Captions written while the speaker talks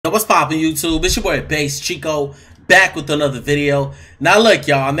Yo, what's poppin' YouTube? It's your boy Based Chiko back with another video. Now look,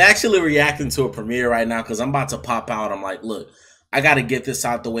 y'all, I'm actually reacting to a premiere right now because I'm about to pop out. I'm like, look, I gotta get this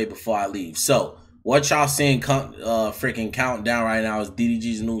out the way before I leave. So what y'all seeing freaking countdown right now is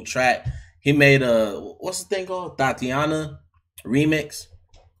DDG's new track. He made a, what's the thing called? Thotiana remix.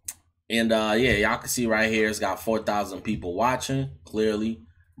 And yeah, y'all can see right here, it's got 4,000 people watching, clearly.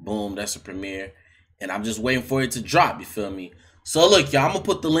 Boom, that's a premiere. And I'm just waiting for it to drop, you feel me? So look, y'all, I'm gonna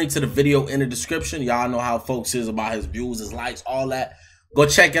put the link to the video in the description. Y'all know how folks is about his views, his likes, all that. Go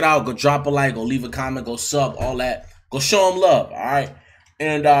check it out. Go drop a like. Go leave a comment. Go sub, all that. Go show him love, all right?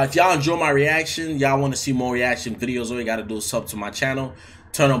 And if y'all enjoy my reaction, y'all want to see more reaction videos, all you got to do is sub to my channel,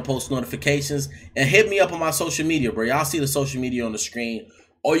 turn on post notifications, and hit me up on my social media, bro. Y'all see the social media on the screen.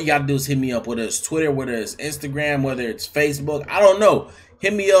 All you got to do is hit me up, whether it's Twitter, whether it's Instagram, whether it's Facebook. I don't know.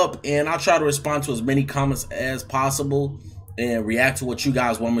 Hit me up, and I'll try to respond to as many comments as possible and react to what you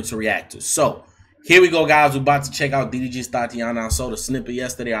guys want me to react to. So here we go, guys. We're about to check out DDG's Thotiana. I saw the snippet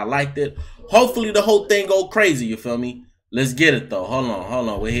yesterday. I liked it. Hopefully the whole thing go crazy, you feel me? Let's get it though. Hold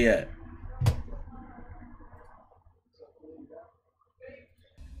on. Where he at?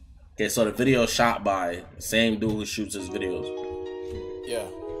 Okay, so the video shot by the same dude who shoots his videos. Yeah.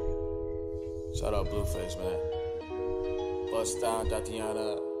 Shout out Blueface, man. Bust down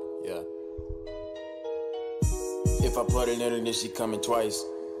Thotiana. Yeah. If I put it in her, then she coming twice.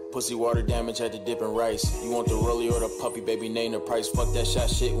 Pussy water damage had to dip in rice. You want the rollie or the puppy, baby, name the price. Fuck that shot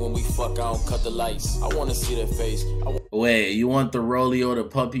shit when we fuck, I don't cut the lights. I wanna see that face. Wait, you want the rollie or the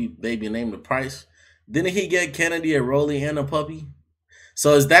puppy, baby, name the price? Didn't he get Kennedy a rollie and a puppy?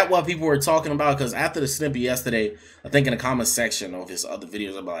 So is that what people were talking about? Because after the snippet yesterday, I think in the comment section of his other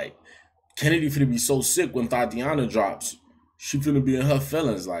videos, I'm like, Kennedy finna be so sick when Thotiana drops. She finna be in her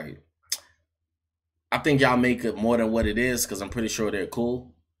feelings. Like, I think y'all make it more than what it is because I'm pretty sure they're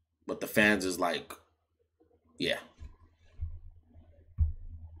cool. But the fans is like, yeah.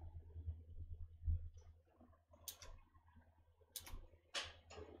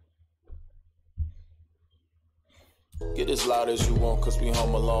 Get as loud as you want, cause we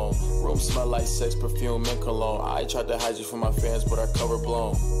home alone. Room smell like sex, perfume, and cologne. I tried to hide you from my fans, but our cover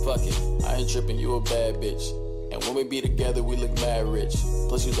blown. Fuck it, I ain't tripping, you a bad bitch. And when we be together, we look mad rich.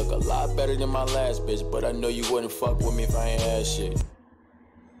 Plus, you look a lot better than my last bitch. But I know you wouldn't fuck with me if I ain't had shit.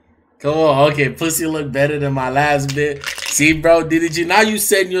 Come on, okay, pussy look better than my last bit. See, bro, DDG, now you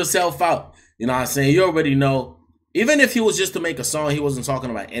setting yourself out. You know what I'm saying? You already know. Even if he was just to make a song, he wasn't talking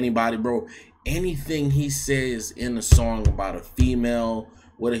about anybody, bro. Anything he says in the song about a female,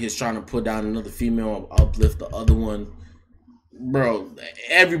 whether he's trying to put down another female or uplift the other one, bro,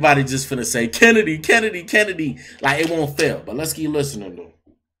 everybody just finna say Kennedy. Like, it won't fail. But let's keep listening, though.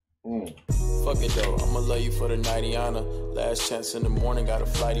 Fuck it, though. I'ma love you for the nightiana. Last chance in the morning, got a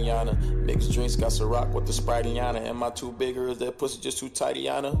flightiana. Mixed drinks, got Ciroc with the Spritiana. Am I too big or is that pussy just too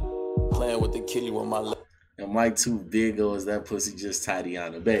tightiana? Playing with the kitty with my left. Am I too big or is that pussy just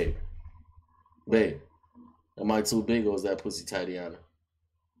tightiana? Babe. Am I too big or is that pussy tightiana?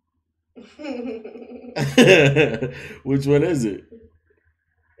 Which one is it? I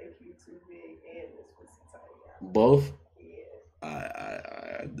think you too big and this pussy tight. Both? Yeah.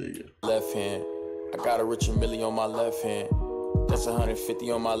 I dig it. Left hand. I got a rich milli on my left hand. That's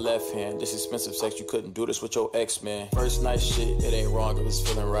 150 on my left hand. This expensive sex, you couldn't do this with your ex, man. First night shit, it ain't wrong, it was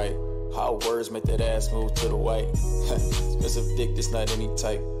feeling right. How words make that ass move to the white. Expensive dick, this not any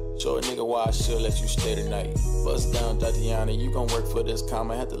type. Show a nigga why I should let you stay tonight. Bust down Thotiana, you gon' work for this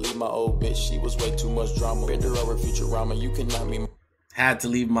comma. Had to leave my old bitch, she was way too much drama. Bend her over Futurama, you cannot be. Had to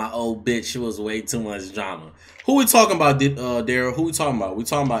leave my old bitch, she was way too much drama. Who we talking about, Daryl? Who we talking about? We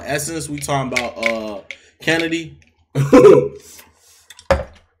talking about Essence? We talking about Kennedy?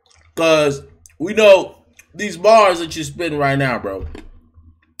 Cause we know these bars that you're spitting right now, bro,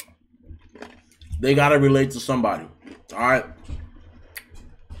 they gotta relate to somebody. Alright?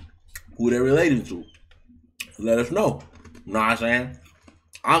 Who they're relating to. Let us know. You know what I'm saying?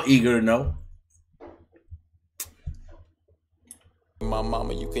 I'm eager to know. My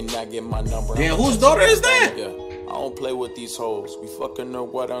mama, you cannot get my number. Damn, whose daughter is that? Yeah, I don't play with these hoes. We fucking her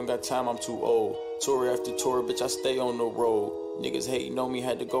what? I don't got time, I'm too old. Tour after tour, bitch, I stay on the road. Niggas hating on me,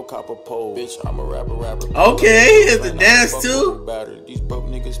 had to go cop a pole. Bitch, I'm a rapper. Okay, it's the dance too. These broke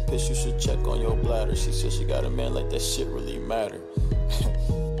niggas piss, you should check on your bladder. She said she got a man like that shit really matter.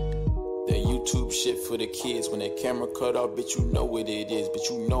 That YouTube shit for the kids. When that camera cut off, bitch, you know what it is. Bitch,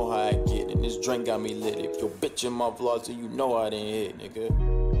 you know how I get. And this drink got me lit. If your bitch in my vlogs, then you know I didn't hit, nigga.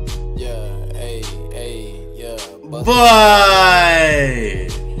 Yeah, hey, yeah. Boy!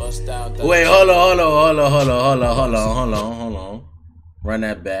 Bust down. Wait, hold on. Run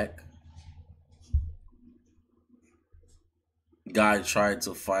that back. Guy tried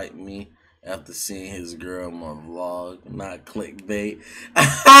to fight me after seeing his girl in my vlog. Not clickbait.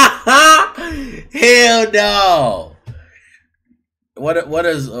 Hell no. What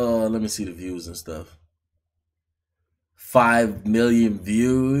is let me see the views and stuff. 5 million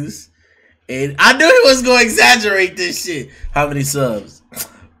views. And I knew he was gonna exaggerate this shit. How many subs?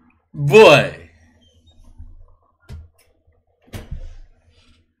 Boy.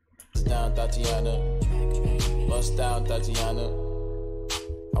 Bust down, Thotiana. Bust down, Thotiana.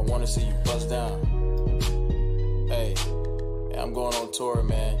 I wanna see you bust down. Hey, I'm going on tour,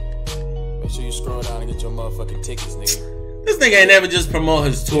 man. Make sure you scroll down and get your motherfucking tickets, nigga. This nigga ain't never just promote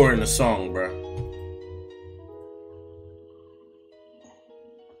his tour in a song, bro.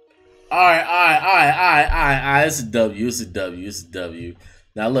 Alright. It's a W.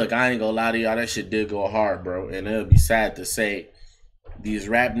 Now look, I ain't gonna lie to y'all, that shit did go hard, bro. And it'll be sad to say these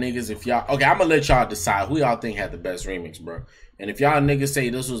rap niggas, if y'all, okay, I'm gonna let y'all decide who y'all think had the best remix, bro. And if y'all niggas say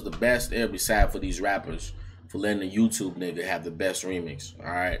this was the best, it'll be sad for these rappers for letting the YouTube nigga have the best remix.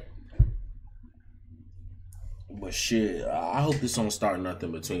 Alright. But shit, I hope this don't start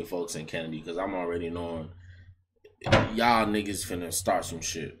nothing between folks and Kennedy, because I'm already knowing y'all niggas finna start some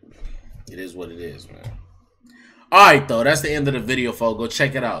shit. It is what it is, man. Alright, though. That's the end of the video, folks. Go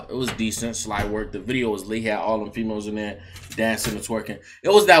check it out. It was decent. Slide work. The video was lit. He had all them females in there dancing and twerking. It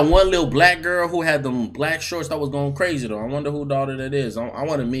was that one little black girl who had them black shorts that was going crazy, though. I wonder who daughter that is. I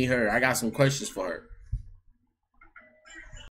want to meet her. I got some questions for her.